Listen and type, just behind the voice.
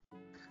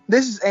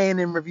This is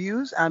A&M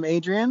Reviews. I'm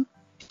Adrian.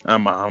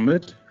 I'm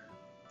Mohammed.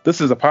 This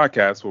is a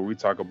podcast where we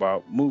talk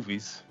about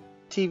movies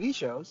TV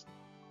shows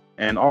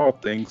and all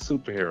things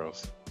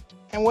superheroes.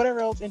 and whatever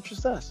else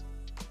interests us.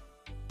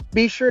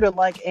 Be sure to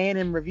like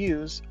A&M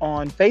Reviews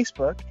on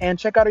Facebook and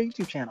check out our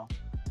YouTube channel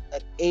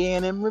at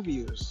A&M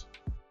Reviews.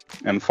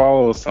 And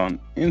follow us on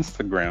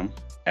Instagram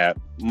at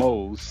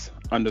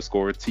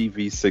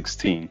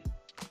Mose_TV16.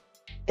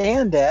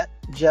 And at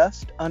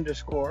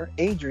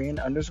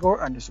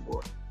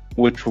just_Adrian__.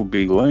 Which will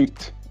be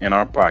linked in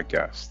our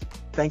podcast.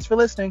 Thanks for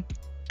listening.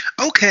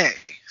 Okay,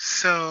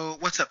 so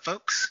what's up,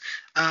 folks?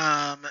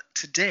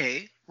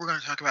 Today we're going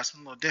to talk about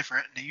something a little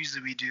different. Now,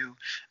 usually we do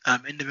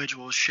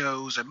individual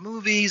shows or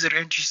movies that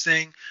are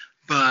interesting,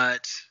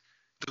 but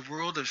the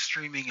world of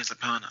streaming is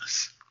upon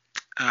us.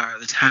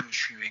 The time of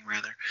streaming,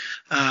 rather.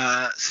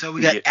 So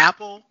we got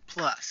Apple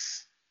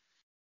Plus.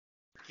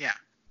 Yeah.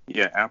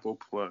 Yeah, Apple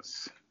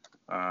Plus.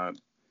 How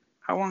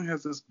long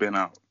has this been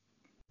out?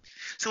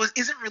 So it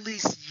isn't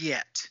released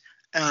yet.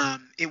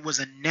 It was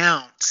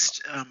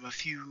announced a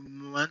few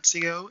months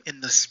ago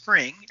in the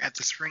spring, at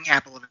the Spring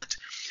Apple event,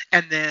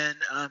 and then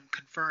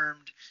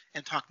confirmed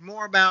and talked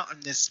more about in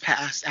this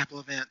past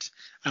Apple event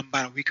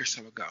about a week or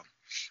so ago.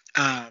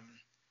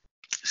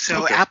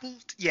 So Okay. Apple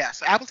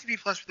TV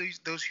Plus, for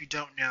those who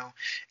don't know,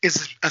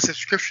 is a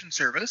subscription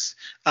service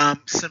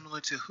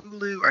similar to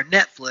Hulu or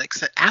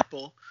Netflix that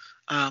Apple,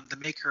 the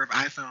maker of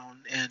iPhone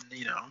and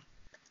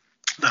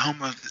the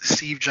home of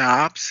Steve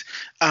Jobs,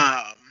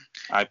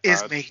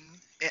 is making.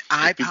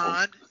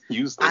 iPod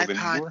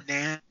anymore?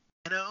 Nano.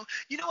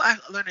 I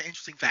learned an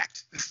interesting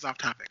fact. This is off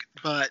topic,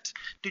 but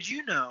did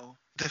you know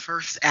the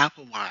first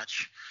Apple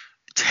Watch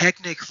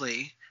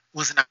technically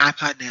was an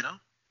iPod Nano?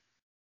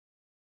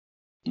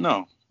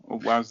 No.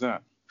 Why is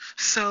that?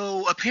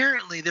 So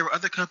apparently there were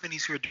other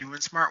companies who were doing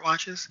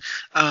smartwatches,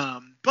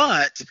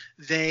 but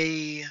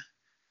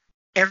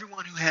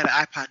everyone who had an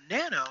iPod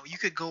Nano, you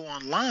could go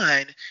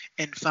online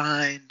and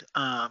find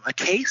a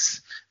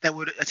case that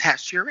would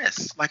attach to your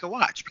wrist, like a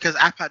watch, because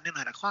iPod Nano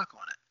had a clock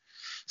on it.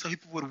 So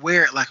people would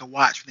wear it like a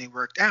watch when they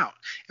worked out.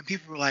 And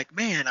people were like,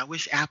 man, I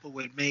wish Apple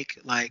would make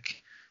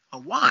like a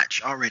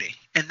watch already.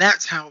 And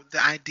that's how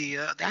the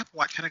idea of the Apple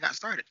Watch kind of got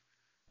started.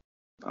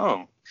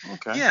 Oh,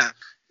 okay. Yeah.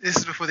 This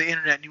is before the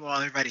internet knew all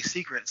everybody's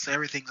secrets, so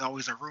everything's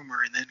always a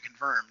rumor and then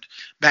confirmed.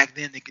 Back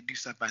then, they could do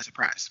stuff by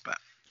surprise, but...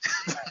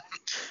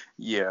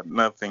 Yeah,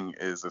 nothing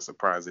is a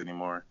surprise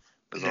anymore.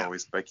 There's Yeah.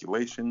 always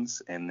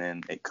speculations, and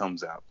then it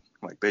comes out.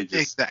 Like, they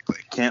just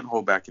Exactly. can't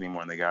hold back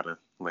anymore, and they gotta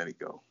let it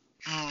go.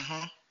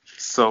 Mm-hmm.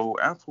 So,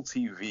 Apple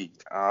TV,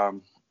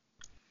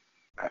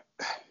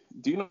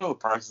 do you know the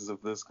prices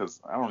of this?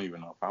 Because I don't even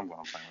know if I'm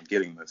going to plan on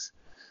getting this.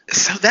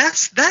 So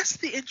that's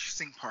the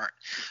interesting part.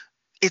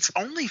 It's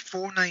only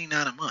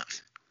 $4.99 a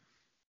month.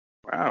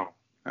 Wow,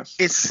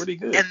 that's pretty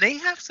good. And they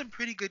have some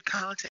pretty good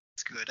content.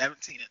 It's good. I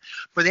haven't seen it,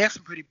 but they have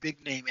some pretty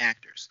big name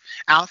actors.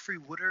 Alfre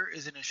Woodard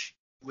is in a show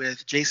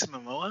with Jason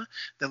Momoa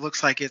that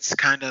looks like it's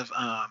kind of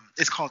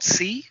it's called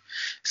C.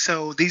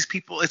 So these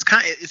people, it's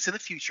in the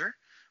future,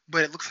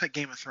 but it looks like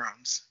Game of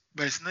Thrones.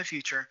 But it's in the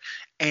future,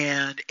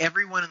 and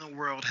everyone in the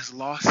world has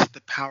lost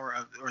the power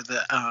of or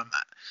the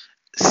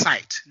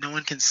sight. No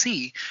one can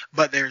see,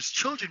 but there's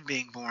children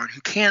being born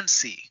who can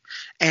see.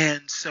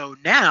 And so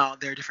now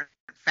there are different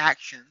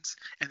factions,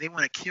 and they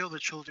want to kill the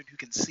children who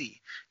can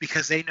see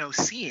because they know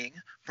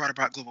seeing brought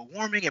about global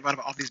warming, it brought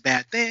about all these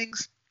bad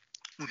things.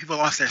 When people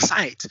lost their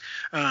sight,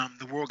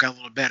 the world got a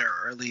little better,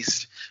 or at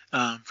least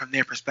from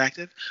their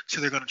perspective. So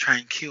they're going to try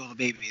and kill the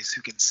babies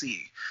who can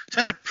see.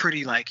 So that's a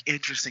pretty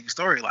interesting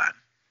storyline.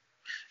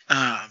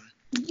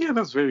 Yeah,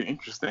 that's very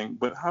interesting.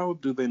 But how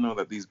do they know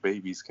that these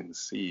babies can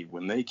see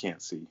when they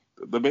can't see?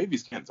 The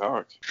babies can't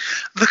talk.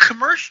 The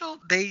commercial,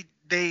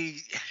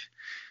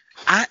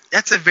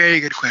 that's a very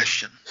good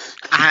question.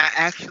 I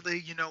actually,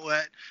 you know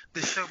what?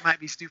 The show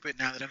might be stupid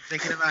now that I'm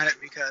thinking about it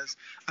because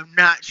I'm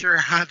not sure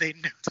how they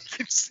know they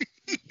can see.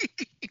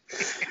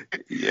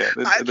 Yeah,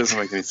 it doesn't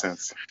make any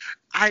sense.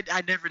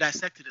 I never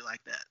dissected it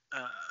like that.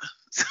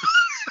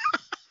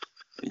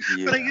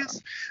 Yeah.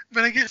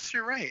 But I guess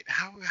you're right.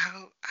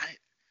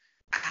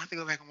 I have to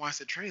go back and watch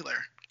the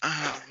trailer.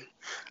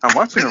 I'm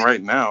watching it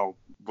right now,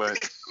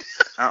 but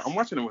I'm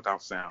watching it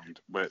without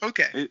sound. But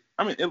Okay.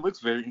 it looks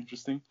very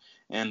interesting.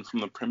 And from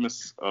the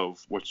premise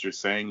of what you're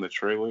saying, the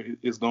trailer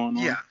is going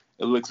on. Yeah.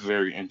 It looks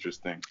very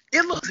interesting.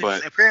 It looks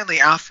interesting. Apparently,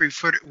 Alfre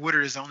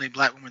Woodard is the only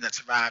black woman that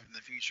survived in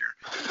the future.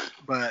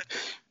 But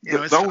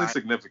The only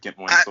significant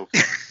one so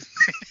far.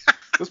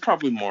 There's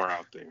probably more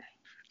out there.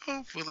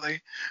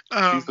 Hopefully.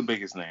 She's the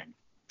biggest name.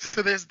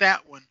 So there's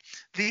that one.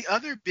 The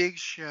other big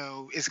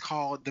show is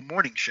called The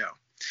Morning Show.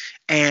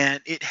 And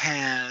it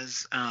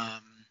has,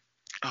 I'm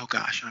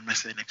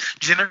messing the name.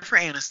 Jennifer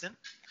Aniston.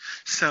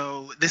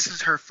 So this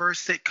is her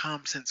first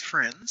sitcom since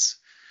Friends,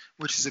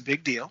 which is a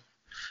big deal.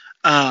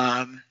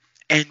 And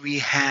we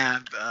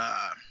have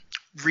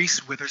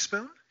Reese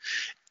Witherspoon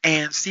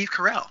and Steve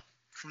Carell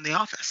from The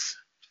Office.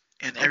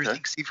 And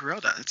everything Steve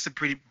Carell does. It's a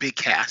pretty big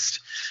cast.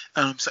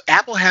 So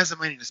Apple has the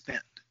money to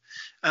spend.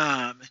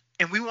 And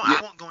Yeah. I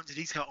won't go into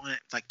detail on it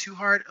like too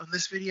hard on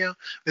this video.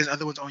 There's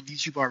other ones on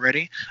YouTube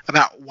already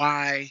about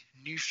why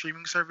new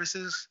streaming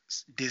services,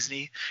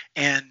 Disney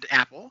and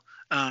Apple,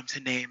 to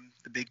name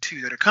the big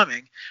two that are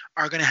coming,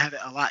 are going to have it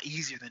a lot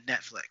easier than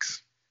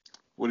Netflix.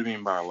 What do you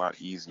mean by a lot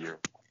easier?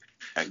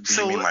 Do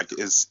So- you mean like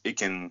it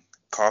can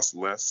cost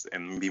less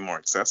and be more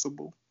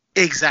accessible?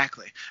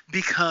 Exactly,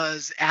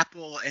 because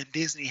Apple and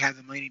Disney have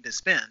the money to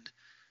spend,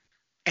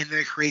 and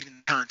they're creating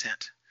the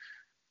content.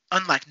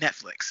 Unlike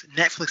Netflix,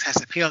 Netflix has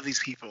to pay all these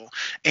people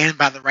and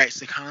buy the rights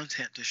to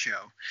content to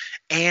show,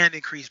 and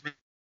increase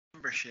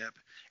membership,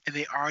 and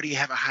they already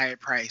have a higher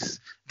price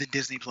than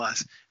Disney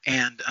Plus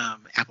and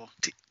Apple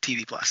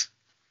TV Plus.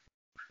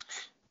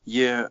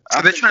 Yeah, So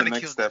I they're think trying the to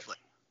next kill step. Netflix.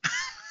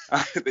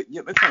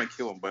 Yeah, they're trying to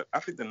kill them, but I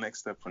think the next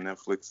step for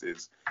Netflix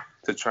is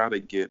to try to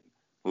get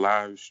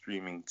live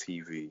streaming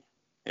TV.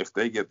 If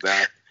they get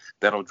that,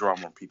 that'll draw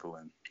more people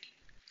in.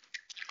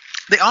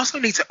 They also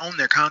need to own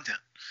their content.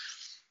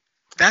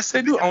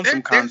 They do own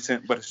some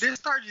content, but they're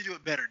starting to do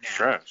it better now.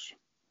 trash.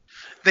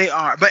 They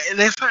are, but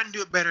they're starting to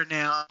do it better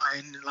now,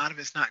 and a lot of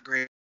it's not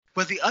great.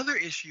 But the other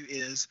issue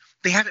is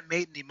they haven't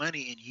made any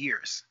money in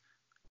years.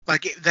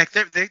 Like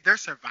they're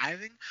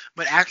surviving,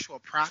 but actual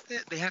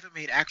profit, they haven't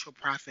made actual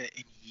profit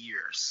in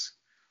years.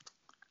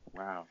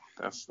 Wow,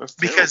 that's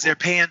Because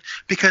terrible.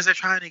 because they're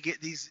trying to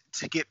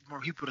get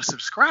more people to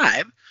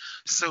subscribe,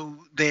 so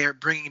they're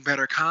bringing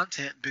better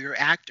content, bigger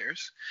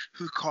actors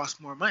who cost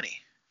more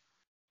money,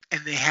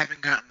 and they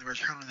haven't gotten the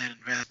return on that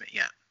investment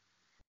yet.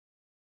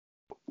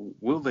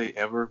 Will they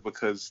ever?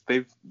 Because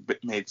they've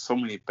made so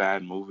many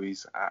bad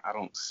movies. I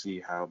don't see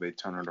how they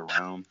turn it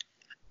around.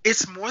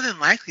 It's more than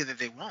likely that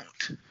they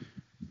won't.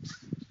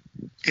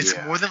 It's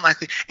Yeah. more than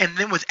likely. And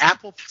then with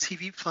Apple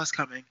TV Plus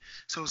coming,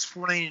 so it's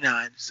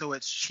 $4.99, so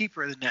it's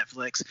cheaper than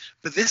Netflix.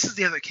 But this is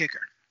the other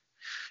kicker.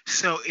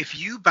 So if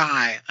you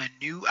buy a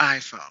new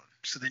iPhone,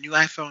 so the new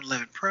iPhone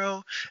 11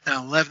 Pro and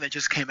 11 that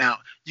just came out,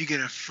 you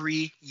get a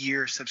free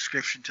year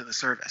subscription to the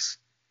service.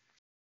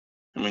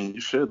 I mean,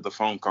 you should. The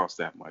phone costs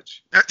that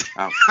much. That's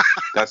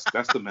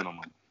the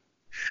minimum.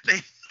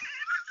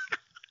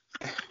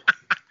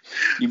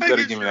 You I better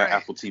guess give me you're that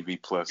right. Apple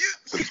TV Plus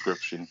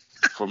subscription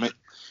for me.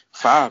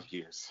 5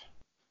 years.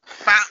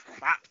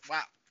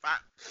 Wow.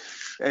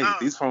 Hey,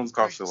 these phones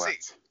cost a we lot.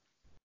 see.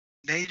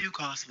 They do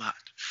cost a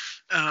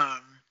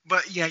lot.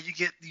 But yeah, you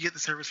get the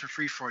service for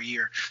free for a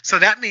year. So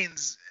that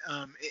means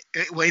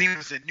anyone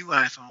with a new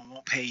iPhone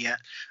won't pay yet,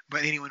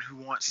 but anyone who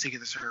wants to get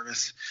the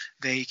service,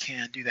 they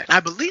can do that. I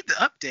believe the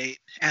update,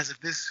 as of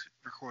this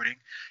recording,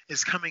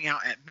 is coming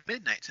out at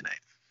midnight tonight.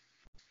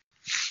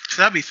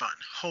 So that'll be fun.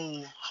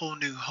 Whole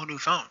new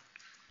phone.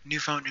 New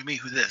phone, new me.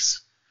 Who this?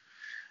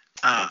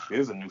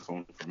 Here's a new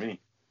phone for me.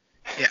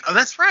 Yeah. Oh,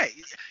 that's right.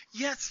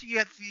 Yes,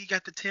 you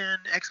got the 10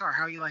 XR.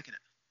 How are you liking it?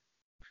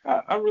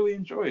 I really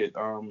enjoy it.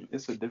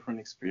 It's a different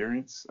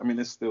experience. I mean,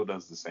 it still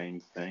does the same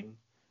thing,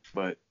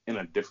 but in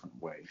a different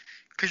way.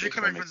 Because you're If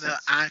that coming from makes the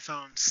sense.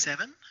 iPhone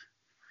 7,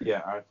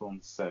 Yeah,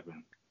 iPhone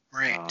 7.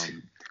 right?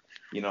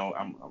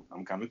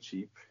 I'm kind of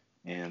cheap,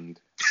 and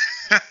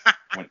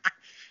when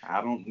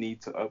I don't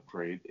need to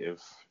upgrade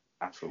if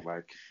I feel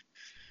like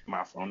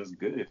my phone is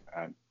good.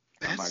 I'm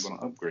not going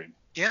to upgrade.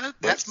 Yeah,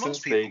 But that's since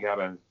most they people.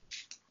 got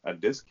a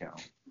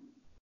discount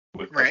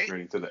with Right.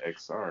 upgrading to the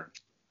XR,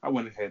 I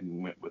went ahead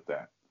and went with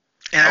that.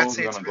 And I I'd was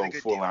say it's going a to really go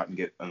good full deal. out and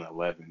get an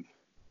 11.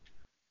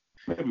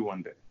 Maybe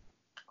one day.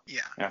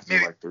 Yeah, After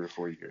maybe. like 3 or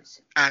 4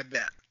 years. I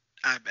bet.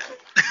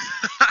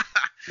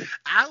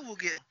 I will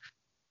get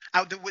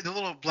with the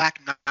little black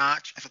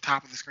notch at the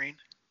top of the screen.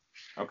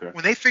 Okay.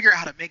 When they figure out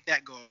how to make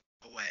that go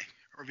away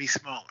or be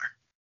smaller,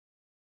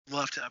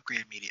 love to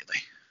upgrade immediately.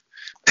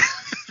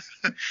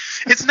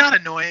 It's not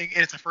annoying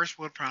and it's a first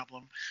world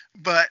problem,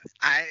 but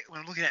when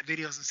I'm looking at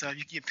videos and stuff,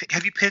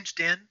 have you pinched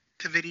in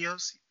to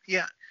videos?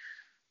 Yeah.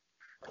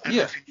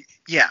 Yeah.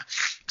 Yeah.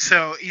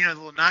 So the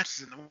little notch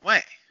is in the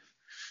way.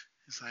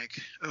 It's like,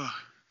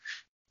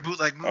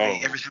 bootleg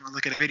movie every time I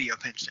look at a video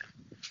pinched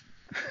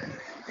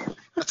in.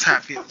 That's how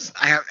it feels.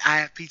 I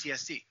have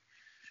PTSD.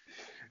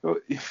 Well,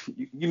 you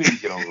need to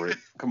get over it.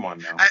 Come on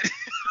now.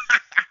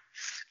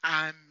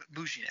 I'm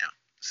bougie now,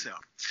 so.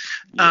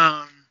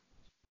 Yeah.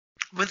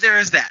 But there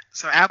is that.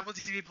 So Apple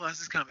TV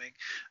Plus is coming,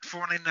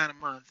 $4.99 a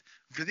month.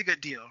 Really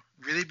good deal.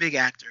 Really big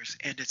actors,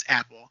 and it's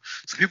Apple.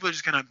 So people are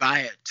just gonna buy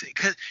it.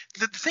 Because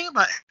the thing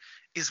about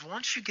it is,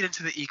 once you get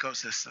into the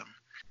ecosystem,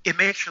 it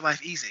makes your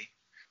life easy,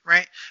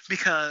 right?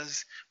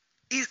 Because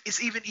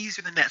it's even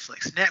easier than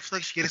Netflix.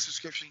 Netflix, you get a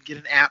subscription, you get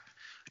an app,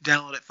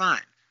 download it,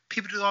 fine.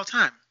 People do it all the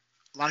time.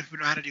 A lot of people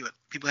know how to do it.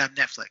 People have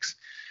Netflix.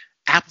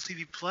 Apple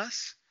TV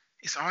Plus,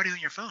 it's already on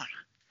your phone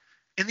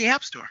in the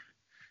App Store.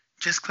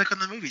 Just click on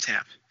the movie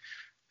tab,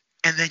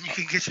 and then you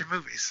can get your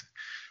movies.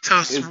 So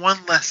it's one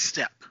less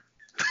step.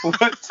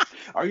 What?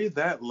 Are you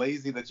that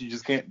lazy that you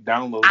just can't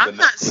download I'm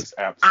the Netflix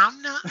app?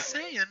 I'm not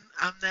saying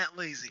I'm that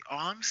lazy. All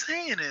I'm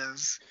saying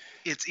is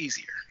it's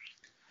easier.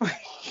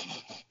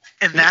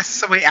 And that's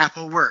the way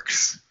Apple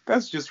works.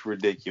 That's just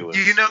ridiculous.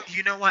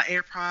 You know why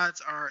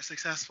AirPods are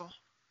successful?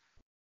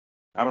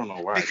 I don't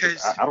know why, because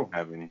because I don't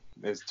have any.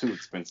 It's too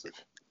expensive.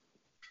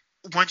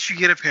 once you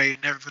get a pair, you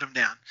never put them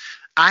down.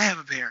 I have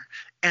a pair,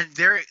 and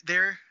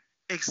the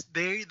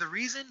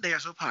reason they are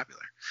so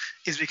popular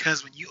is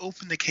because when you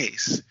open the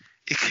case,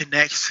 it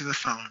connects to the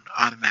phone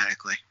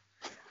automatically.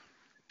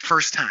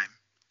 First time.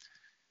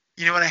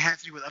 You know what I had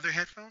to do with other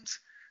headphones?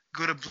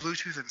 Go to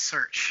Bluetooth and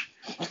search.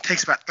 It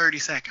takes about 30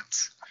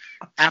 seconds.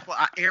 Apple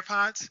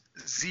AirPods,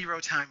 0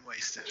 time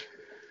wasted.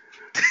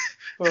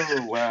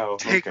 Oh wow.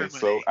 Take Okay, my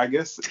so money. I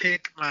guess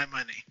Take my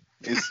money.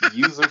 it's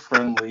user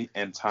friendly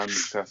and time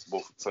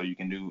accessible, so you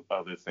can do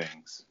other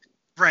things.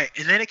 Right,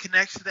 and then it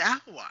connects to the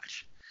Apple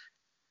Watch.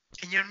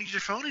 And you don't need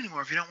your phone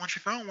anymore if you don't want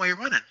your phone while you're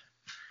running.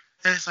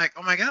 And it's like,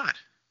 oh my God,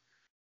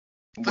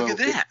 look Well, at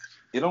that.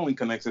 it only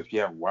connects if you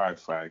have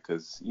Wi-Fi,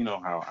 because you know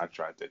how I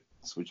tried to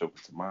switch over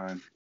to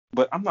mine.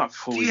 But I'm not If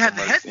fully you have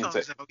the immersed headphones,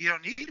 into. though, you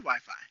don't need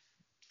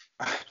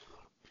Wi-Fi.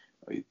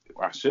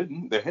 I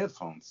shouldn't. They're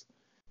headphones,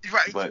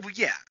 Right, but well,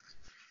 yeah.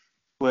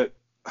 but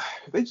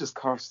they just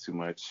cost too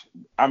much.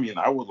 I mean,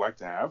 I would like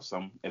to have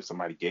some if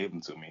somebody gave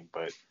them to me,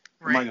 but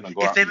am I Right. gonna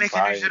go If out they and make a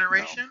buy new it? No.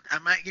 generation, I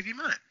might give you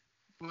mine.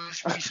 We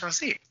shall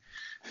see.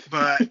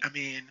 But, I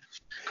mean...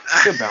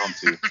 They're bound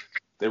to.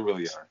 They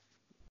really are.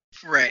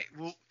 Right.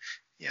 Well,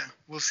 yeah,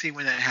 we'll see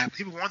when that happens.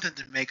 People want them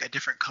to make a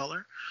different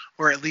color,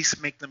 or at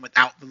least make them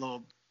without the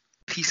little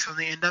piece on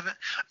the end of it.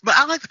 But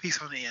I like the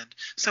piece on the end.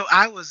 So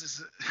I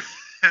was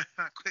a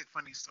quick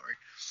funny story.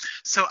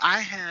 So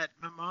my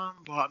mom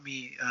bought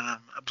me a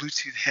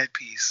Bluetooth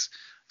headpiece.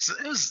 So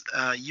it was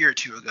a year or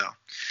two ago,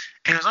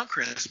 and it was on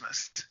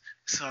Christmas.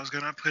 So I was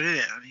gonna put it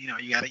in. You know,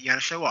 you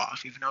gotta show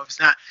off, even though it's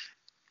not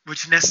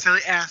what you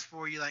necessarily asked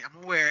for. You're like, I'm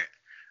gonna wear it.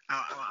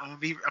 I'm gonna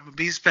be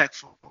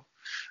respectful.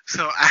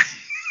 So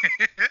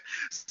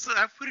so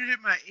I put it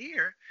in my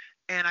ear,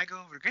 and I go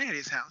over to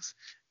Granny's house,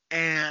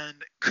 and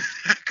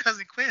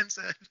cousin Quinn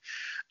said,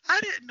 "I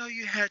didn't know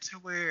you had to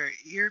wear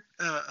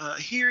a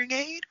hearing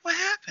aid. What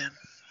happened?"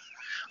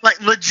 Like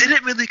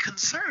legitimately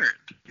concerned,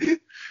 and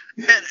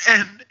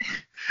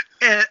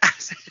I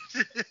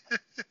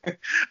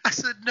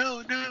said,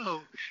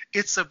 no,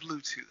 it's a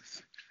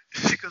Bluetooth.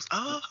 She goes,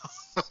 oh.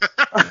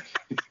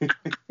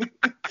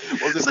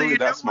 Was it So really you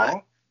know that small?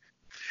 what?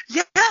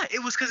 Yeah,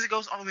 it was because it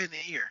goes all the way in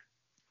the ear.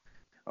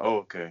 Oh,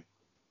 okay.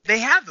 They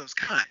have those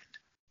kind,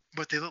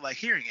 but they look like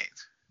hearing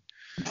aids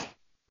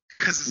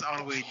because it's all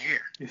the way in your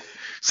ear.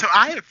 So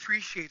I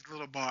appreciate the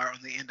little bar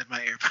on the end of my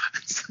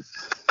AirPods.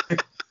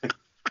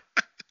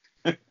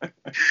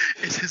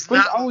 It's But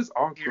not it's always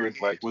hearing awkward,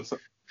 aid. like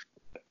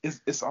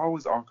it's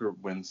always awkward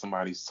when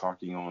somebody's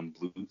talking on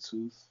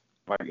Bluetooth.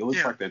 Like it looks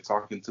Yeah. like they're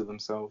talking to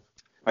themselves.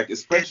 Like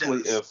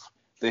especially does. if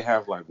they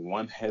have like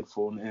one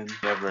headphone in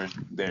whenever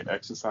they're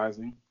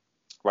exercising.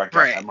 Like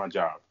Right. at my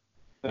job,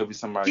 there'll be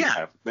somebody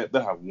Yeah.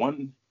 they'll have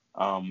one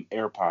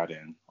AirPod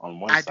in on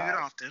one I do side, it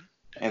often.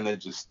 and they're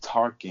just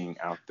talking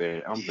out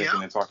there. I'm thinking Yep.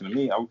 they're talking to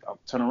me. I'll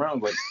turn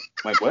around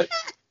like what?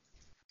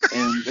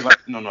 And they're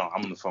like, no,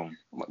 I'm on the phone.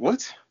 I'm like,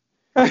 what?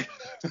 Why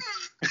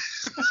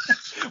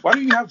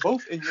do you have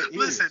both in your ears?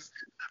 Listen,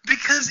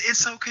 because it's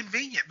so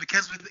convenient.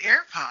 Because with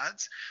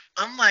AirPods,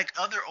 unlike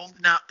other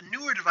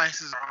newer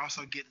devices are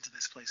also getting to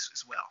this place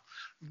as well.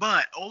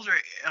 But older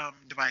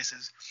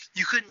devices,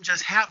 you couldn't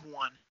just have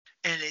one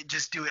and it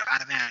just do it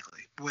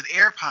automatically. But with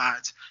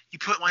AirPods, you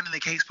put one in the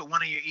case, put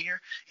one in your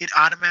ear, it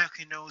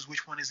automatically knows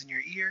which one is in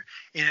your ear,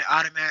 and it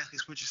automatically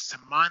switches to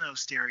mono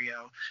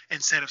stereo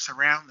instead of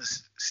surround the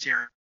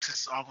stereo.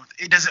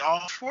 It does it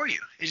all for you.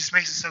 It just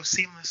makes it so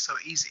seamless, so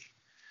easy.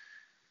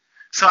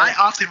 So I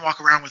often walk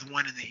around with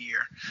one in the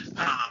ear.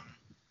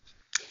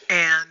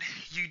 And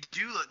you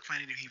do look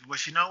funny to people,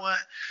 but you know what?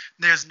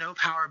 There's no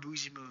power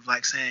bougie move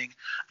like saying,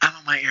 I'm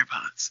on my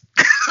AirPods.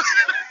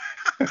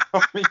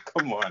 I mean,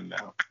 come on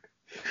now.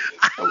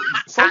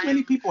 So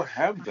many people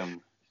have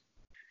them.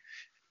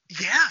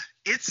 Yeah,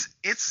 it's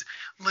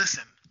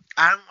listen,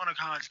 I'm on a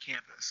college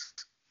campus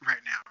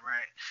right now,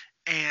 right?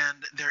 And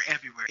they're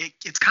everywhere.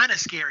 It's kind of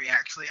scary,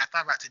 actually. I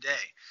thought about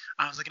today.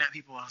 I was looking at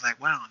people. I was like,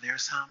 wow,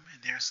 there's some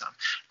and there's some.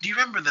 Do you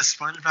remember the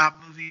SpongeBob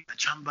movie, the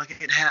Chum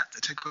Bucket hat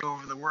that took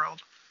over the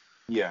world?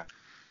 Yeah.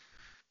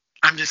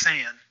 I'm just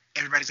saying,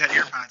 everybody's got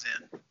AirPods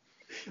in.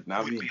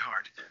 Not Wouldn't me. be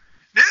hard.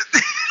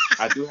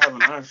 I do have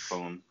an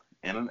iPhone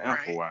and an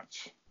Apple Right.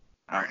 Watch.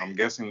 Right. I'm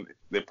guessing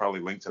they probably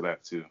link to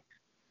that too.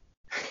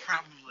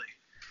 Probably.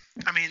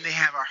 I mean, they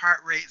have our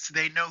heart rates.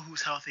 They know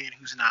who's healthy and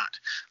who's not.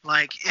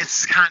 Like,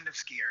 it's kind of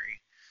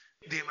scary,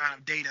 the amount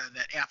of data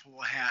that Apple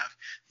will have.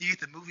 You get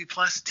the Movie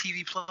Plus,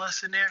 TV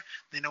Plus in there,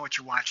 they know what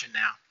you're watching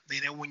now. They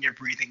know when you're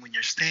breathing, when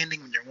you're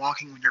standing, when you're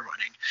walking, when you're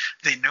running.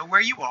 They know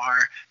where you are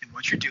and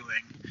what you're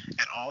doing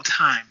at all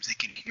times. They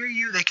can hear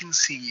you. They can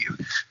see you.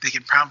 They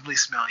can probably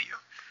smell you.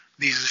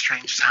 These are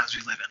strange times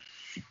we live in.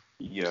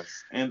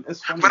 Yes, and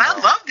it's funny. But I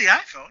love the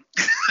iPhone.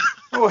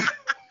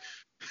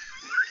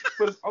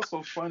 But it's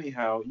also funny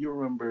how you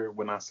remember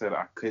when I said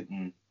I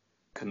couldn't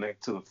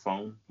connect to the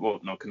phone. Well,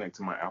 no, connect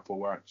to my Apple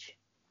Watch.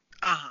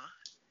 Uh-huh.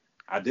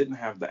 I didn't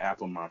have the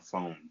app on my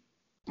phone.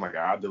 Like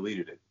I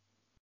deleted it.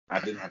 I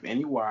didn't have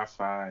any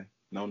Wi-Fi,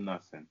 no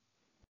nothing.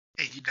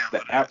 And you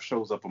downloaded The app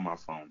shows up on my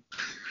phone.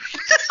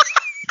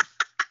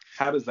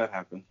 How does that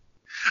happen?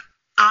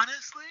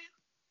 Honestly,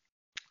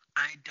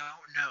 I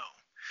don't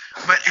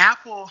know. But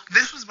Apple,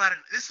 this was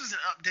an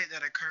update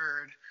that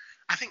occurred,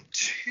 I think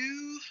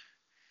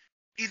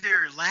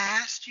either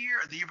last year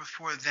or the year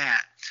before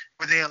that,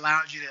 where they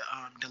allowed you to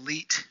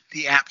delete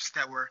the apps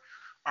that were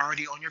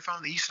already on your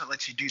phone. They used to not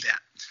let you do that,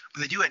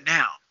 but they do it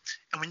now.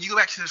 And when you go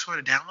back to the store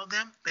to download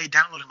them, they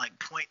download in like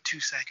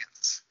 0.2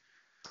 seconds,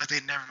 but they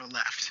never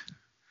left.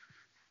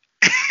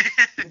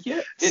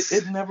 Yeah,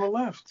 it never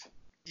left.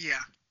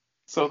 Yeah.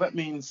 So that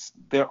means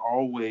they're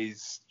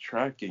always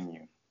tracking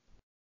you.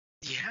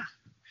 Yeah.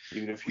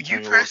 Even if you You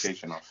turn your press-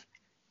 location off.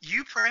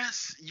 You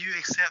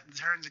accept the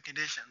terms and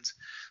conditions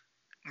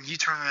when you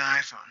turn on the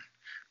iPhone.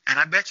 And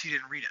I bet you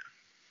didn't read it.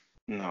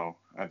 No,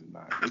 I did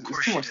not. Of It's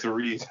course too you much did. to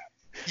read.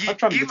 I'm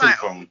trying to get to the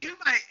phone.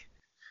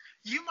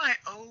 You might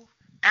owe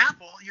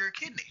Apple your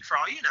kidney, for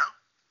all you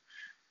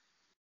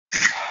know.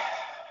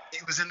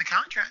 It was in the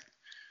contract.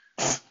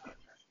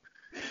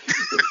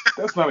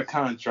 That's not a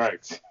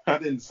contract. I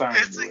didn't sign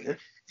anywhere.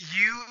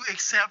 You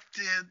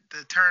accepted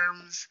the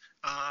terms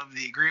of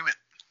the agreement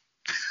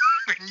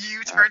when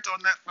you turned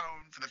on that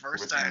phone for the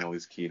first With time.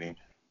 Annalise Keating.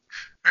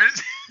 She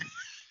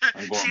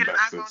I'm going had an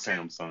back to iPhone too.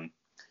 Samsung.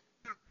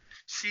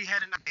 She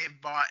had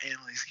bought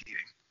Annalise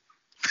Keating.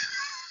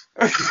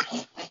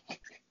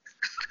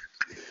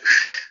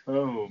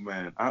 Oh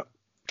man,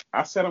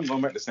 I said I'm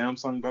going back to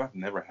Samsung, but I've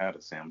never had a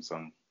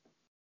Samsung.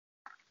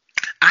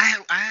 I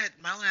had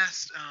my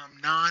last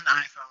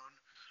non-iPhone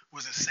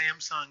was a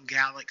Samsung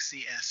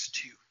Galaxy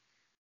S2.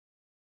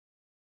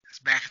 That's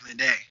back in the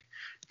day.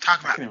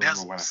 Talk about I can't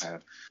remember what bezels. I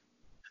had.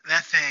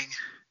 That thing.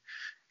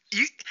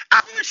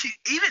 I want you,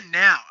 even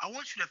now, I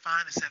want you to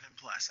find a 7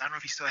 Plus. I don't know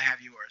if you still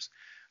have yours,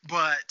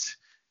 but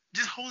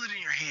just hold it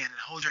in your hand and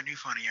hold your new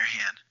phone in your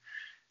hand,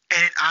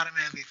 and it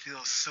automatically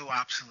feels so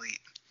obsolete.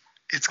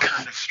 It's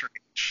kind of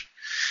strange.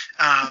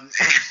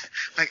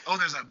 Like, oh,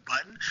 there's a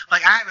button.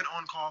 Like, I have an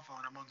on-call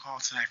phone. I'm on call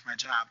tonight for my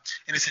job,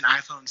 and it's an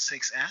iPhone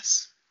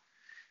 6S,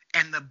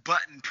 and the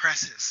button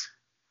presses.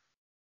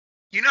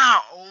 You know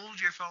how old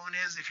your phone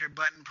is if your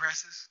button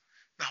presses?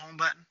 The home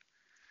button?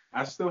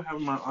 I still have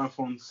my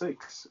iPhone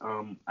 6.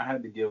 I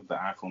had to give the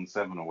iPhone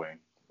 7 away.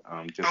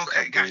 Just to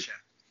Okay, upgrade. gotcha.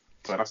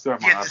 But I still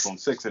have my iPhone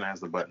 6 and it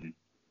has the button.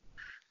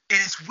 And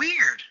it's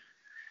weird.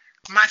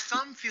 My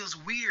thumb feels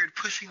weird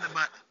pushing the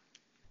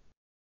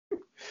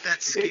button.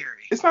 That's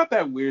scary. It's not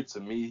that weird to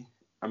me.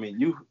 I mean,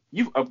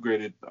 you've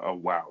upgraded a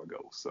while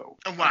ago, so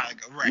A while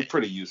ago, right? You're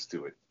pretty used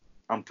to it.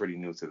 I'm pretty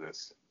new to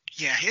this.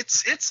 Yeah,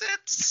 it's a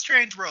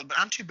strange world, but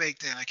I'm too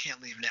baked in. I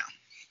can't leave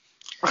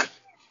now.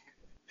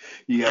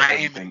 You got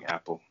everything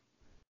Apple.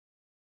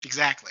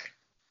 Exactly.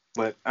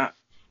 But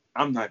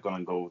I'm not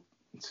gonna go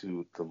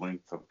to the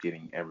length of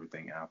getting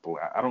everything Apple.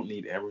 I don't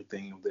need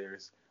everything of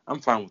theirs. I'm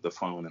fine with the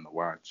phone and the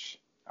watch.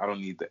 I don't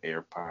need the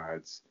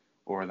AirPods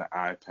or the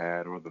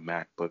iPad or the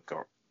MacBook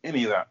or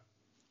any of that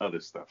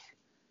other stuff.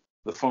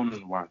 The phone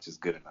and the watch is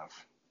good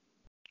enough.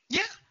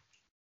 Yeah,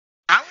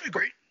 I would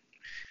agree.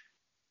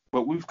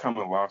 But we've kind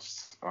of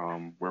lost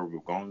where we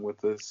were going with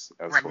this.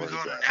 Right, we're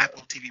going on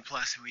Apple TV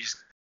Plus, and we just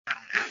got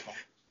on Apple.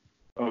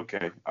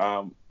 Okay.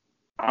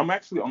 I'm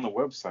actually on the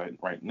website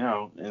right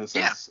now, and it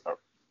says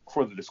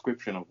for the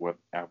description of what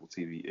Apple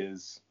TV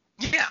is.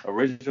 Yeah.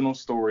 Original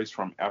stories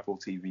from Apple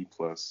TV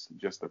Plus,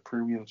 just the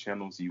premium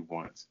channels you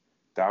want.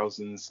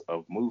 Thousands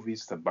of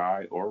movies to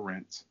buy or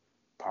rent,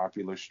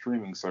 popular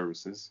streaming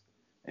services,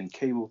 and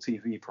cable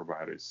TV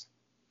providers.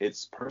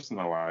 It's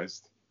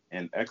personalized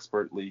and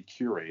expertly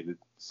curated,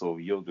 so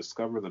you'll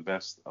discover the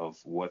best of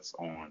what's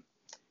on.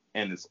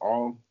 And it's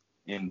all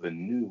in the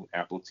new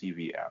Apple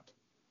TV app.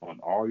 On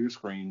all your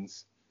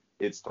screens,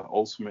 it's the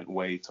ultimate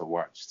way to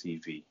watch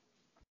TV.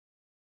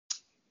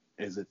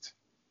 Is it?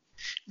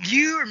 Do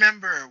you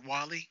remember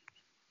WALL-E?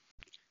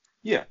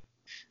 Yeah.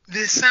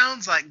 This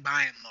sounds like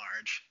By and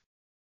Large.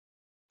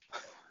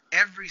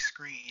 Every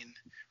screen,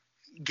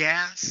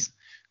 gas.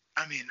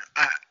 I mean,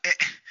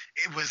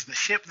 it was the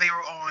ship they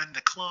were on,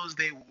 the clothes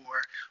they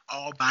wore,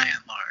 all By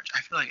and Large.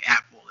 I feel like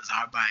Apple is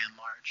our By and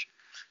Large.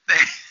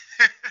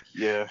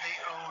 Yeah.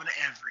 They own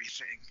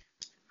everything.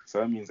 So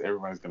that means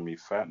everybody's going to be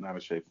fat and out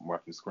of shape and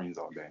watching screens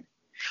all day.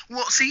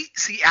 Well, see,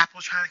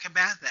 Apple's trying to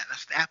combat that.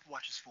 That's what the Apple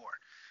Watch is for,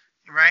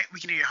 right? We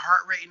can hear your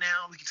heart rate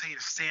now. We can tell you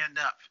to stand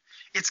up.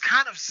 It's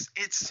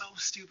so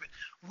stupid.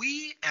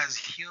 We as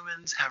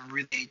humans have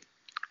really,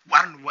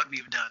 I don't know what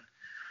we've done,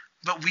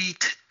 but we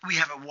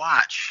have a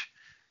watch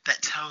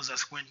that tells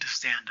us when to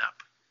stand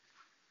up.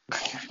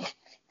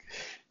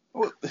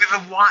 We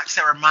have a watch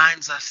that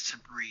reminds us to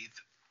breathe.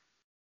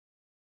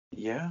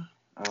 Yeah,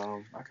 I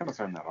kind of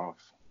turned that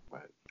off,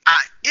 but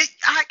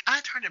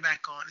I turned it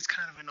back on. It's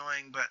kind of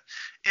annoying, but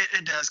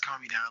it does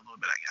calm me down a little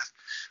bit, I guess.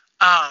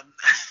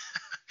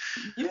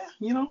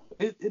 Yeah,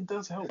 it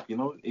does help.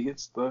 It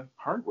gets the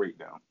heart rate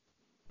down.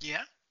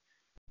 Yeah,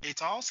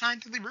 it's all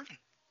scientifically proven.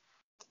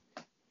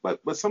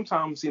 But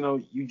sometimes,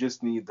 you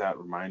just need that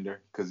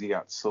reminder because you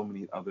got so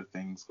many other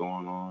things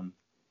going on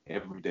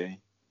every day.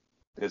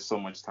 there's so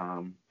much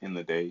time in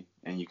the day,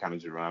 and you kind of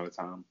just run out of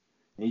time,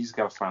 and you just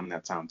gotta find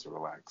that time to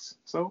relax.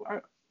 So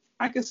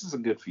I guess it's a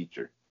good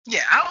feature.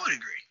 Yeah, I would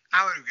agree.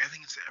 I would agree. I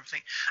think it's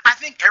everything. I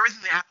think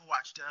everything the Apple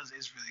Watch does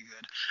is really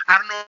good. I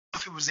don't know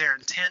if it was their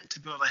intent to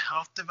build a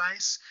health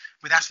device,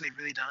 but that's what they've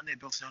really done. They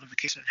built a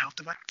notification and health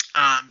device.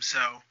 So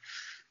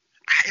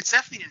it's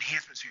definitely an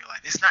enhancement to your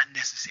life. It's not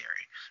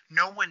necessary.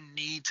 No one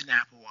needs an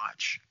Apple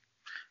Watch.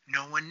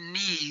 No one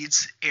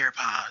needs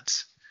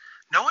AirPods.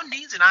 No one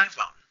needs an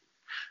iPhone.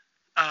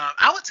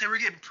 I would say we're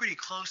getting pretty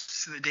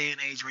close to the day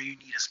and age where you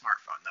need a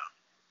smartphone,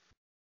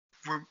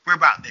 though. We're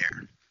about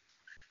there.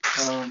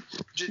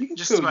 You can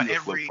Just still about use a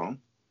flip every. phone.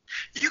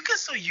 You can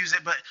still use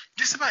it, but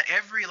just about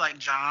every like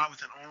job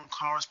with an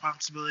on-call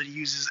responsibility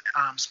uses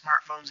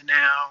smartphones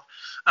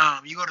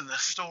now. You go to the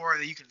store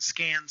that you can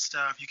scan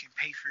stuff, you can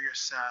pay for your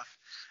stuff.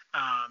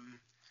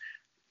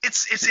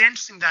 It's an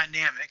interesting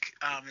dynamic.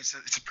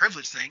 It's a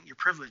privilege thing. You're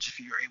privileged if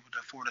you're able to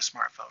afford a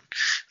smartphone.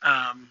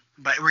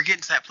 But we're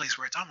getting to that place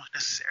where it's almost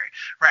necessary,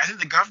 right? I think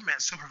the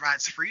government still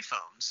provides free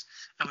phones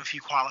if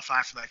you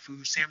qualify for like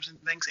food stamps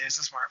and things, and it's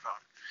a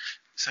smartphone.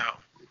 So,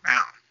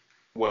 wow.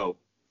 Well,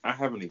 I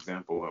have an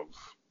example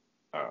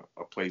of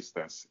a place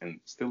that's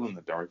still in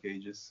the dark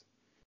ages,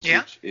 Yeah.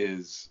 which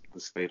is the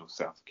state of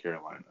South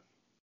Carolina.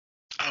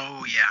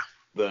 Oh yeah.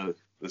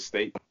 The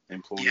state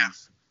employees, Yeah.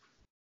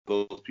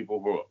 those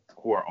people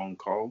who are on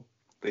call,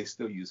 they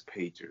still use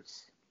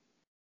pagers.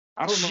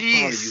 I don't know how to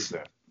Jeez. use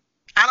that.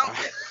 I don't.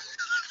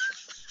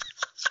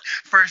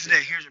 First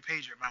day, here's your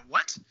pager. My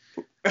what?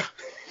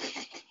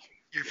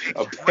 Your pager.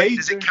 A What?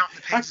 Does it pager? count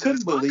the pages? I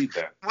couldn't believe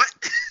that. What?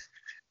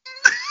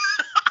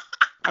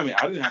 I mean,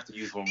 I didn't have to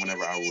use one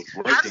whenever I was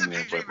How does a working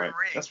there, pager but even like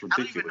ring? that's I don't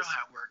even know ridiculous.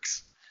 how it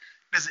works.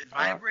 Does it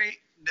vibrate?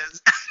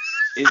 Does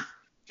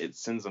It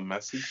sends a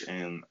message,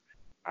 and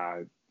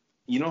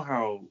you know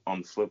how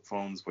on flip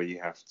phones where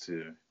you have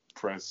to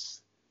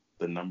press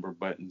the number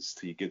buttons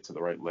till you get to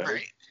the right letter?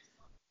 right?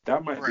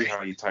 That might be Right.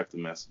 how you type the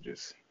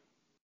messages.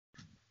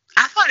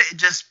 I thought it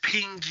just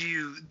pinged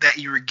you that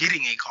you were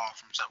getting a call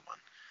from someone,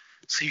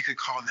 so you could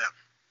call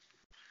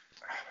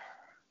them.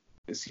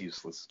 It's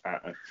useless.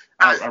 I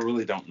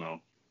really don't know.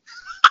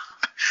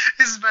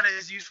 This is about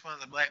as useful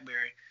as a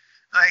BlackBerry.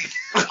 Like,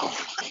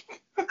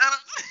 I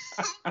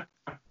don't.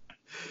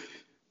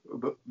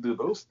 Do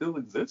those still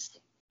exist?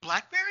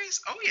 Blackberries?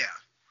 Oh yeah.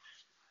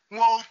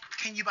 Well,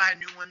 can you buy a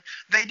new one?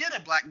 They did a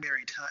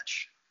BlackBerry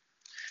Touch,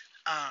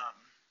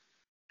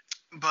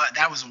 but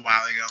that was a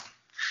while ago.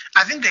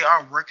 I think they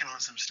are working on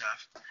some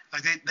stuff.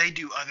 Like they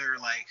do other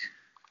like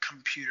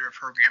computer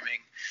programming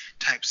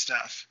type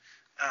stuff.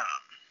 I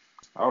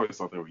always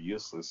thought they were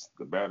useless.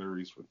 The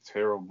batteries were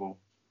terrible.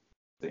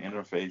 The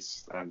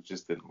interface, I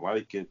just didn't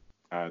like it.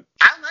 I like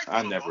the I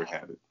little never ball.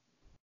 had it.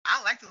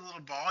 I like the little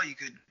ball you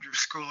could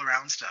scroll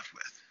around stuff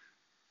with.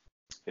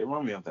 It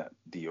reminded me of that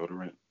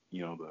deodorant,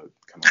 you know, the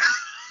kind of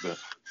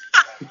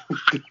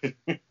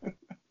the.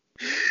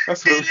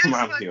 That's what it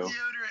reminded me of.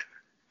 Deodorant.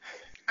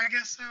 I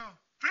guess so.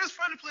 But it was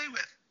fun to play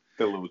with.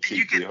 The little And you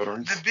cheap could,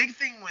 deodorants. the big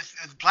thing with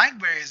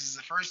Blackberries is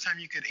the first time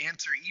you could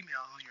answer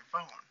emails on your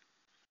phone.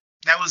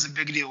 That was a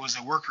big deal. Was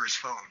a worker's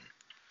phone,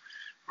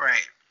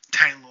 right?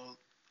 Tiny little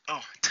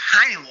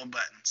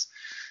buttons.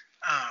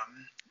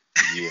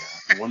 Yeah,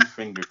 one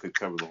finger could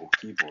cover the whole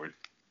keyboard.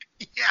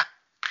 Yeah.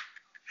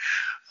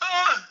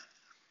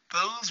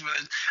 Those were.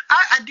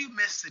 I do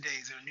miss the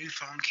days when a new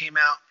phone came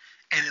out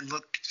and it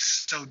looked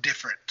so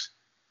different.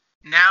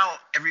 Now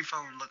every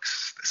phone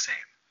looks the same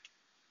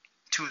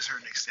to a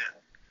certain extent.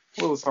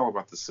 Well, it's all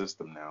about the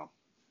system now.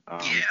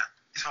 Yeah,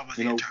 it's all about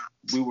the You know, internal.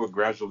 we were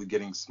gradually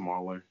getting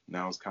smaller.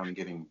 Now it's kind of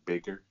getting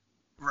bigger.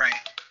 Right.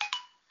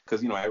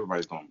 Because, you know,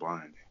 everybody's going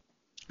blind.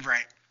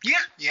 Right.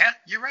 Yeah,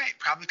 you're right.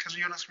 Probably because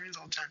we're on our screens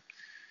all the time.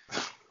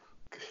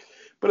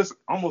 But it's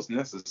almost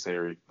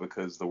necessary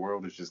because the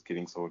world is just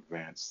getting so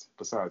advanced,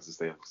 besides the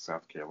state of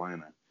South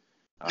Carolina,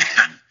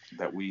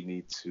 that we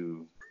need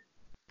to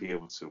be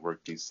able to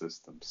work these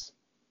systems.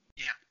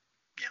 Yeah.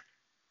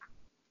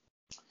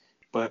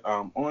 But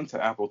on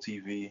to Apple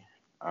TV.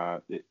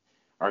 Are you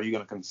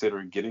going to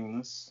consider getting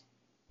this?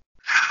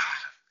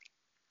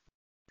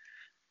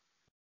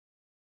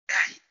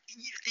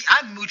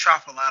 I mooch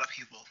off a lot of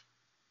people,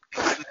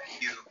 including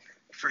you,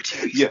 for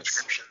TV Yes.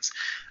 subscriptions.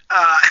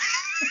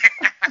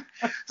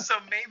 So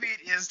maybe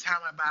it is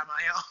time I buy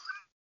my own.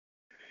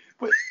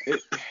 But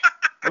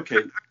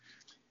okay,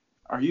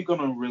 are you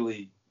gonna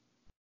really?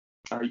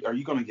 Are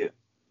you gonna get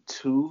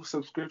 2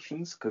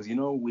 subscriptions? Because you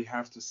know we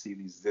have to see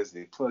these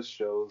Disney Plus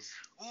shows.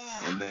 Ooh,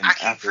 And then I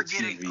keep Apple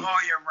forgetting. TV. Oh,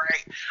 you're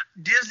right.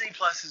 Disney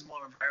Plus is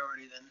more of a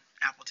priority than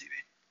Apple TV.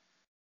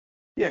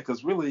 Yeah,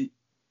 because really,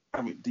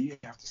 I mean, do you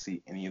have to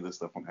see any of this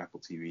stuff on Apple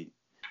TV?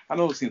 I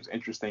know it seems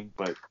interesting,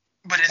 but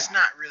But it's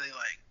not really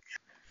like.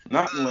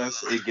 not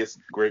unless it gets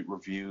great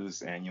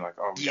reviews and you're like,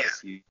 oh, we Yeah, gotta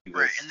see this.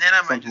 Right, and then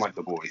I might Something just like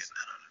The book Boys.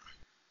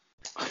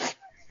 it. I don't know.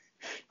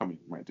 I mean,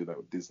 you might do that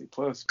with Disney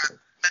Plus,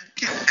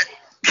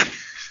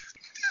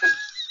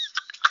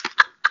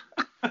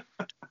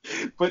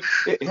 but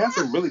it has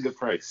a really good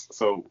price.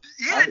 So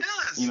Yeah, it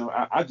does. you know,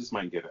 I just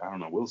might get it. I don't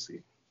know. We'll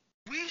see.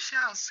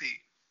 I'll see.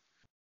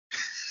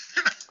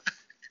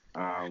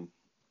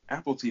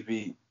 Apple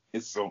TV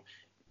is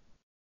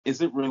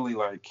it really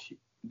like,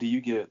 do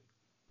you get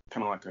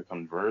kind of like a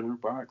converter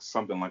box,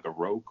 something like a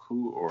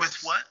Roku With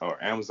what?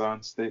 or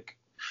Amazon stick?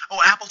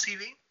 Oh, Apple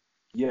TV?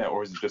 Yeah,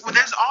 or is it just Well,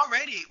 there's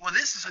already,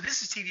 this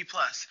is TV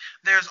Plus.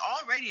 There's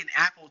already an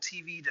Apple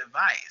TV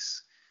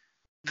device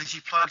that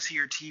you plug to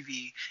your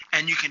TV,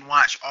 and you can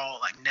watch all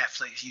like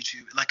Netflix,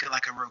 YouTube, like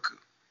a Roku.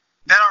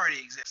 That already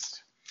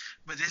exists,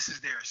 but this is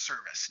their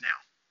service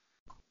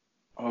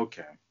now.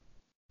 Okay.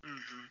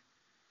 Mm-hmm.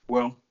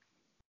 Well,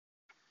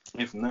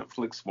 if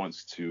Netflix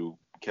wants to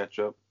catch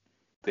up,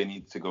 they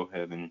need to go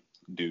ahead and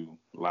do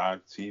live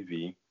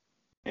TV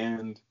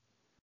and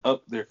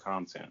up their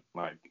content.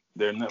 Like,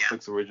 their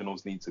Netflix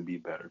originals need to be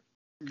better.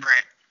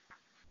 Right.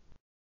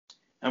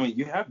 I mean,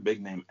 you have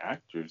big name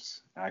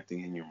actors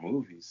acting in your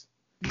movies,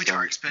 which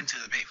are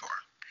expensive to pay for.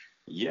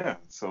 Yeah,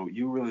 so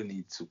you really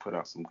need to put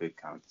out some good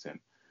content.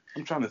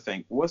 I'm trying to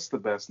think, what's the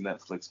best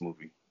Netflix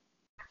movie?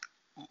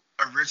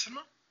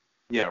 Original?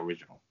 Yeah,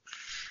 original.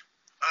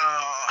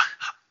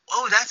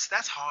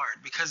 That's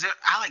hard because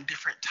I like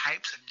different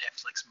types of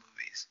Netflix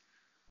movies.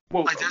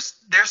 Well, like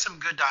there's some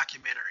good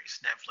documentaries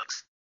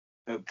Netflix.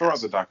 Throw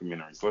out the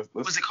documentaries. Let's.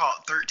 What's it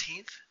called?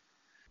 13th?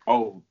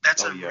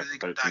 That's a really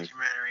good 13th.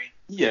 documentary.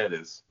 Yeah, it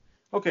is.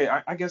 Okay,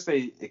 I guess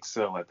they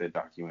excel at their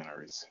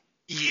documentaries.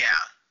 Yeah.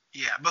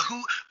 But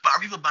are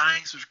people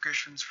buying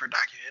subscriptions for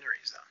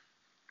documentaries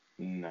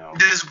though? No.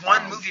 Does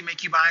one movie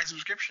make you buy a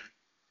subscription?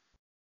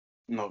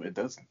 No, it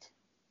doesn't.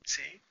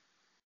 See?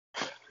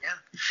 Yeah.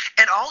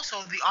 And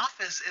also, The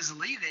Office is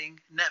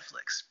leaving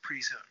Netflix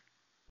pretty soon.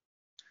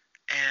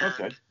 And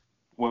okay.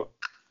 Well,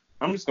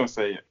 I'm just gonna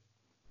say it.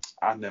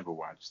 I never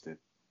watched it.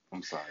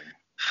 I'm sorry.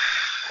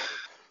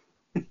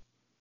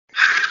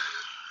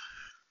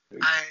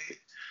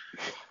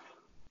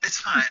 It's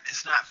fine.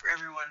 It's not for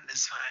everyone.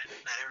 It's fine.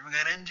 Not everyone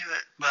got into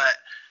it,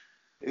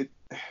 but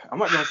I'm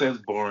not gonna say it's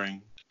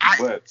boring,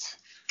 but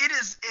it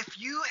is. If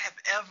you have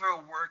ever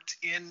worked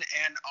in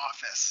an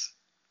office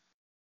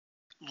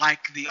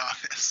like The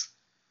Office,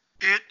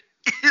 it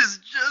is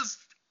just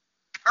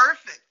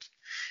perfect.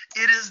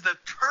 It is the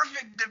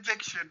perfect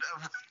depiction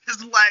of what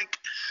it's like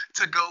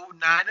to go 9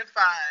 to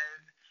 5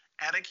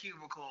 at a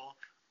cubicle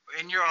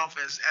in your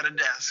office at a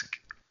desk.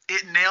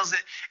 It nails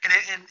it, and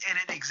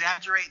it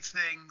exaggerates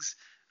things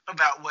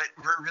about what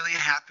really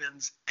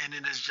happens, and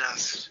it is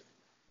just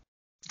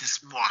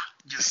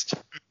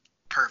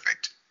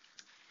perfect.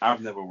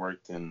 I've never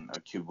worked in a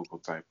cubicle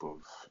type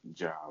of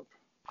job.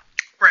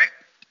 Right.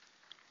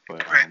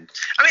 But, right.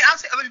 I mean, I'll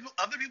say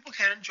other people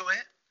can enjoy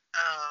it.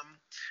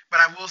 But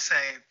I will say,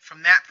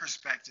 from that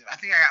perspective, I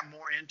think I got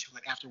more into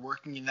it after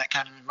working in that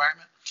kind of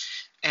environment,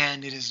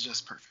 and it is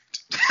just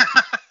perfect.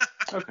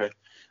 Okay.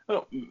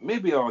 Well,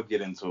 maybe I'll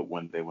get into it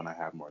one day when I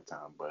have more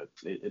time, but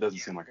it doesn't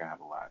seem like I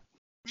have a lot.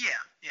 Yeah.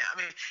 I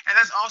mean, and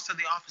that's also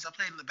The Office. I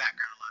played in the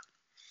background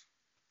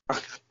a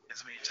lot.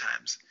 As many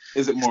times.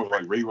 Is it more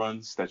like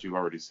reruns that you've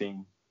already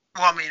seen?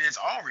 Well, I mean, it's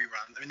all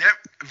reruns. I mean, they're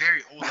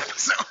very old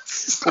episodes.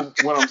 So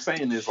what I'm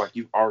saying is, like,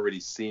 you've already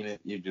seen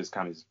it. You're just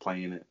kind of just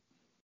playing it.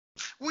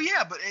 Well,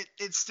 yeah, but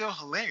it's still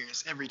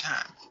hilarious every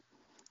time.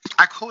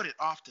 I quote it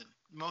often,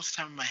 most of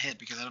the time in my head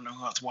because I don't know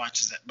who else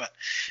watches it, but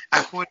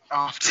I quote it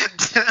often.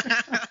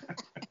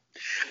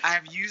 I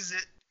have used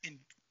it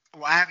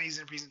I haven't used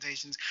it in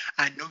presentations.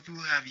 I know people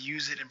who have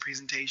used it in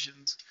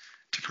presentations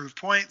to prove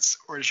points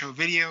or to show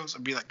videos or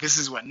be like, this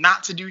is what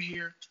not to do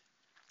here.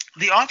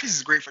 The Office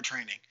is great for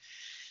training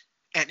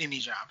at any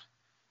job.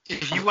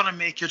 If you want to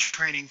make your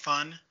training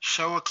fun,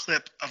 show a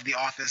clip of The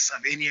Office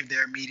of any of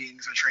their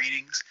meetings or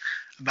trainings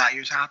about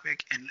your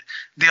topic. And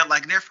they're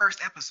like their first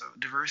episode,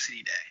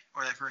 Diversity Day,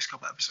 or their first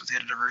couple episodes, they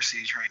had a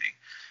diversity training.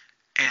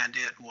 And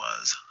it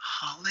was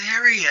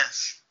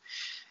hilarious.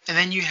 And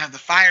then you have the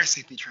fire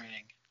safety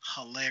training.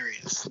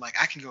 Hilarious. Like,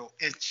 I can go,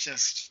 it's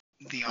just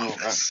The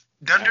Office.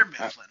 Dunder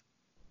Mifflin.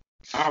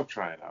 I'll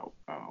try it out.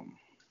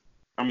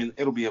 I mean,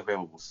 it'll be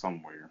available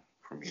somewhere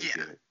for me to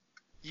get it.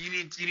 You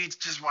need to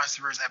just watch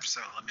the first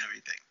episode. Let me know what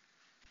you think.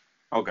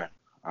 Okay.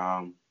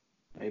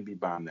 Maybe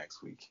by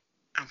next week.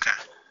 Okay.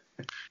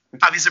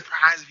 I'll be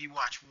surprised if you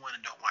watch one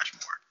and don't watch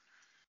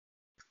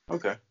more.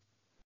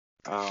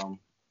 Okay.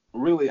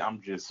 Really, I'm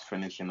just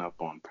finishing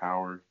up on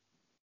Power.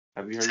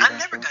 Have you heard of that? I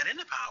never got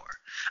into Power.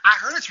 I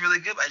heard it's really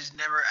good, but I just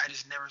never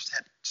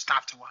had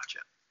stopped to watch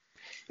it.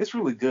 It's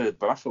really good,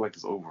 but I feel like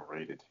it's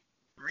overrated.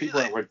 Really?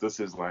 People act like this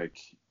is like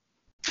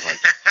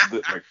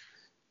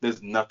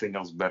there's nothing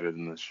else better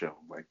than this show.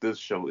 Like, this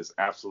show is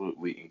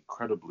absolutely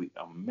incredibly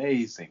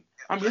amazing.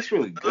 I mean, it's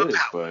really good,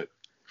 but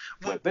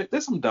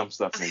there's some dumb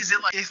stuff in it. Is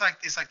it like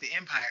it's like the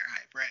Empire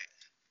hype,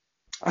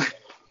 right?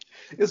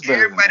 It's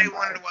better Everybody than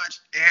wanted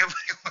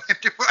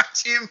to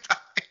watch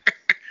Empire.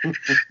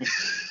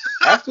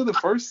 After the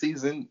first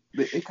season,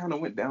 it kind of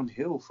went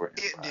downhill for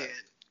Empire. It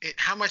did.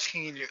 How much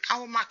can you do? I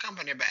want my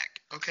company back.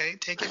 Okay,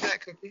 take it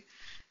back, Cookie.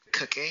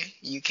 Cookie,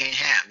 you can't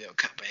have your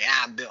company.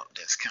 I built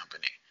this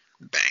company.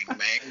 Bang,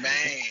 bang,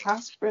 bang. I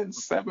spent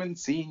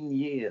 17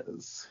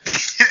 years.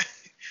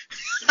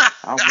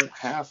 I want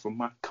half of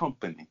my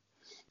company.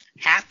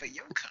 Half of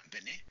your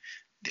company?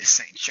 This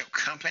ain't your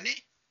company.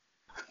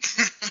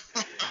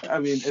 I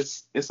mean,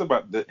 it's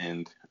about the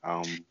end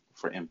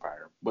for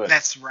Empire, but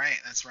That's right.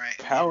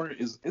 Power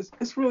is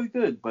it's really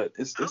good, but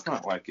it's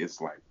not like it's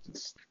like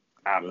just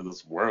out of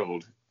this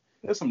world.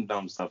 There's some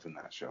dumb stuff in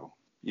that show.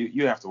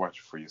 You have to watch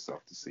it for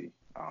yourself to see.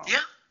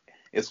 Yeah.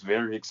 It's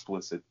very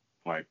explicit,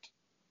 like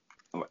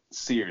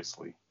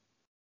seriously.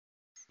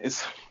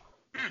 It's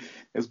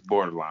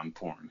borderline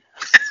porn.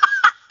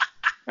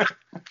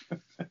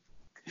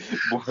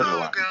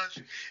 Borderline. Oh gosh,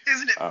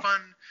 isn't it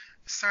fun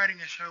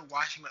starting a show,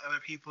 watching with other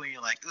people, and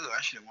you're like, "Ooh,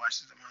 I should have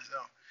watched this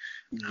myself."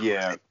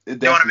 Yeah,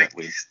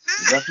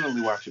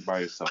 definitely watch it by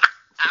yourself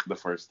the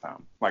first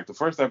time. Like the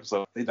first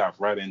episode, they dive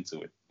right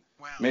into it.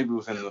 Wow. Maybe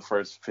within the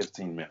first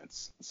 15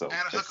 minutes. So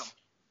Gotta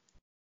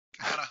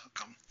hook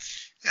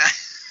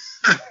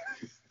them.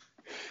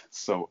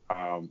 So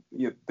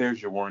yeah,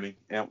 there's your warning.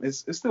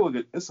 It's still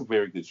it's a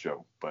very good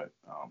show, but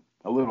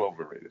a little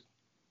overrated.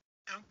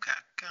 Okay,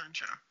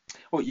 gotcha.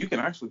 Well, you can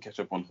actually catch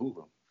up on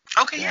Hulu.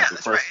 Okay, They yeah, have the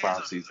that's first right.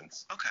 5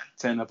 seasons. Okay,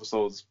 10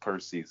 episodes per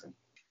season.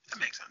 that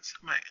makes sense.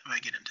 I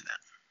might get into that.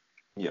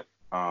 Yep.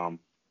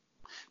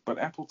 But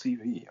Apple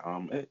TV,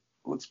 it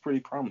looks pretty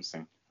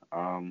promising.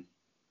 Am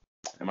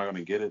I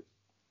gonna get it?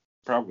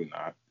 Probably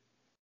not.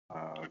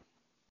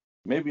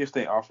 Maybe if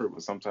they offer it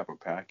with some type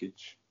of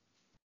package,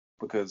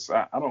 because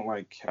I don't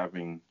like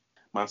having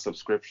my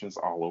subscriptions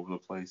all over the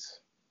place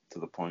to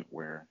the point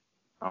where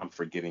I'm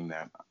forgetting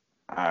that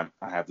I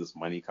have this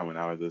money coming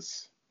out of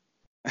this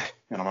and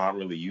I'm not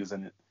really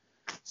using it.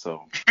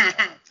 So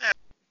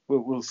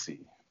we'll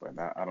see, but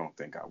I don't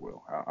think I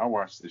will. I'll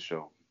watch this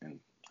show in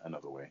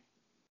another way,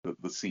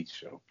 the Seat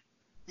show.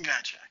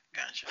 Gotcha.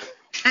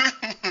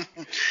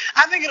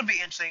 I think it'll be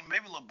interesting,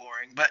 maybe a little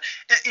boring, but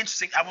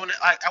interesting. I want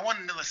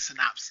to know the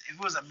synopsis. If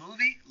it was a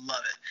movie,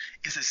 love it.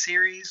 It's a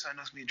series, so I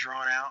know it's gonna be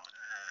drawn out.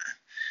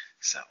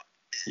 So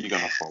you're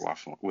gonna fall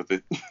off with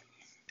it.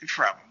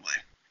 Probably.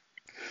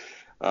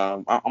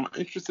 I'm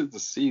interested to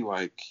see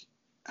like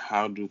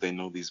how do they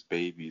know these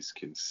babies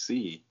can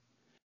see.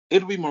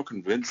 It'll be more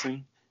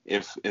convincing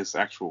if it's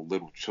actual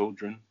little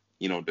children,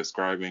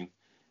 describing.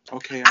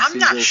 Okay, I'm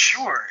not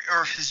sure,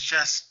 or if it's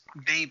just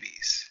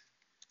babies.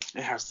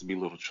 It has to be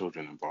little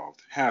children involved.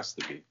 It has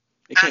to be.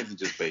 It can't be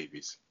just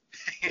babies.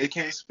 They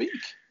can't speak.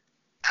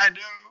 I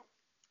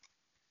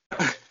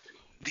know.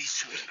 These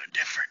children are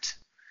different.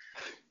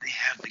 They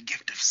have the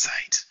gift of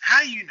sight.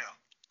 How do you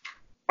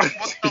know?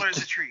 What color is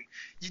the tree?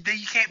 You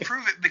can't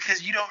prove it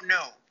because you don't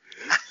know.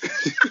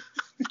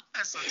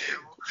 That's so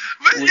terrible.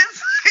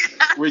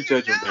 But we're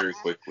judging very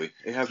quickly.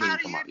 It hasn't even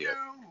come out yet.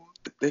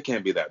 They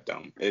can't be that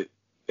dumb. It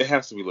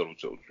has to be little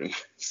children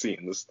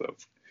seeing this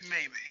stuff.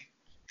 Maybe.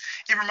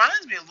 It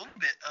reminds me a little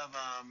bit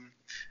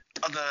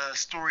of the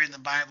story in the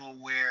Bible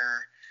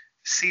where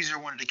Caesar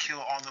wanted to kill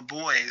all the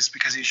boys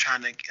because he was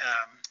trying to.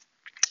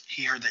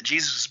 He heard that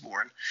Jesus was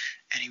born,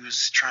 and he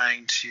was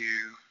trying to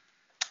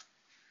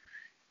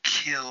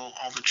kill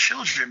all the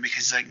children because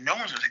he's like, no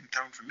one's gonna take the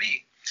throne from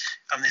me.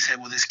 They said,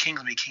 well, this king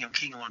will be king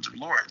of lords of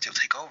lords. He'll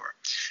take over.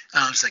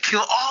 So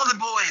kill all the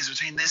boys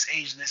between this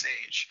age and this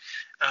age,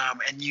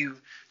 and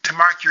to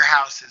mark your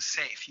house as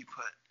safe, you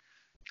put.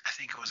 I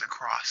think it was a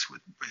cross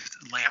with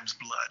lamb's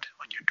blood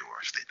on your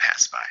door as they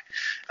pass by.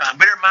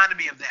 But it reminded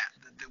me of that,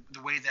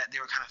 the way that they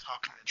were kind of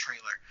talking in the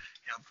trailer.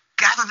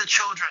 Gather the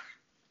children,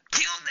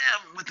 kill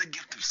them with the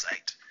gift of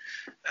sight.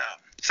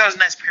 So it was a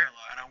nice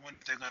parallel, and I wonder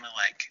if they're going to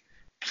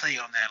play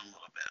on that a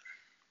little bit.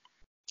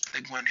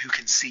 Like one who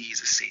can see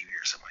is a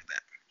savior or something like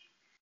that.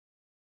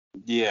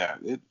 Yeah,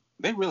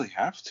 they really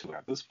have to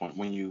at this point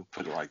when you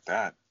put it like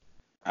that.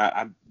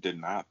 I did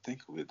not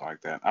think of it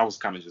like that. I was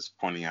kind of just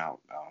pointing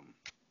out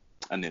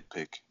a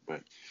nitpick,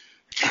 but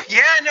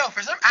yeah, no.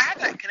 I had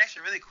that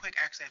connection really quick.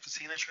 Actually, after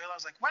seeing the trailer, I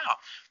was like, "Wow,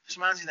 this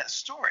reminds me of that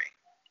story."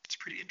 It's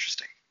pretty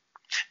interesting.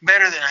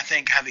 Better than I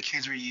think how the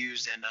kids were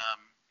used in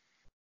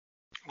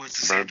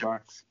what's the Bird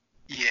Box?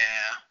 Yeah,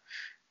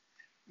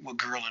 what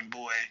Girl and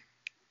Boy.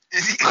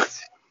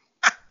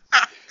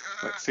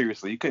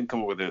 Seriously, you couldn't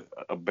come up with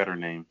a better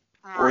name,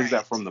 right. Or is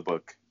that from the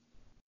book?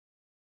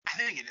 I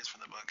think it is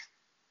from the book.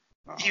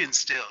 Even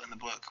still in the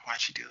book, why'd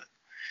she do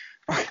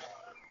it?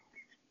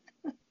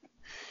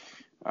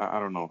 I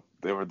don't know.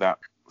 They were that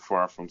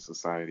far from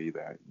society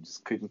that you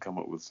just couldn't come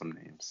up with some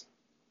names.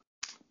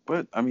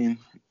 But I mean,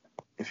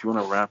 if you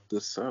want to wrap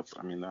this up,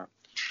 I mean that.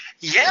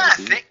 Yeah,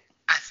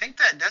 I think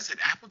that does it.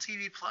 Apple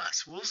TV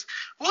Plus.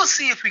 We'll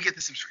see if we get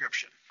the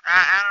subscription.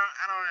 I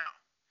don't know.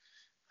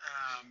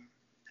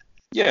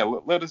 Yeah,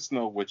 let us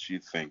know what you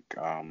think.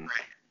 Right.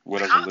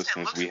 Whatever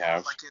listeners we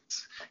have. Like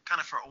it's kind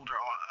of for older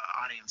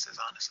audiences,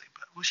 honestly,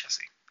 but we shall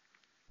see.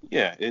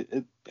 Yeah,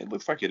 it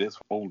looks like it is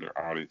for older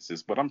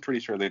audiences, but I'm pretty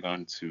sure they're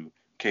going to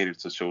cater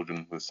to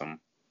children with some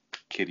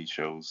kiddie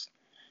shows.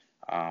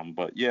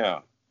 But yeah,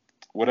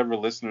 whatever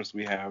listeners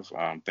we have,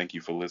 thank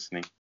you for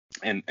listening.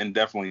 And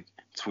definitely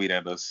tweet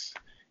at us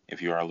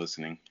if you are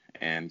listening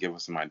and give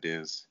us some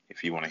ideas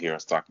if you want to hear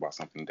us talk about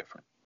something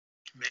different.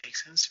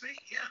 Makes sense to me,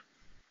 yeah.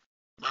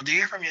 Love to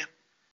hear from you.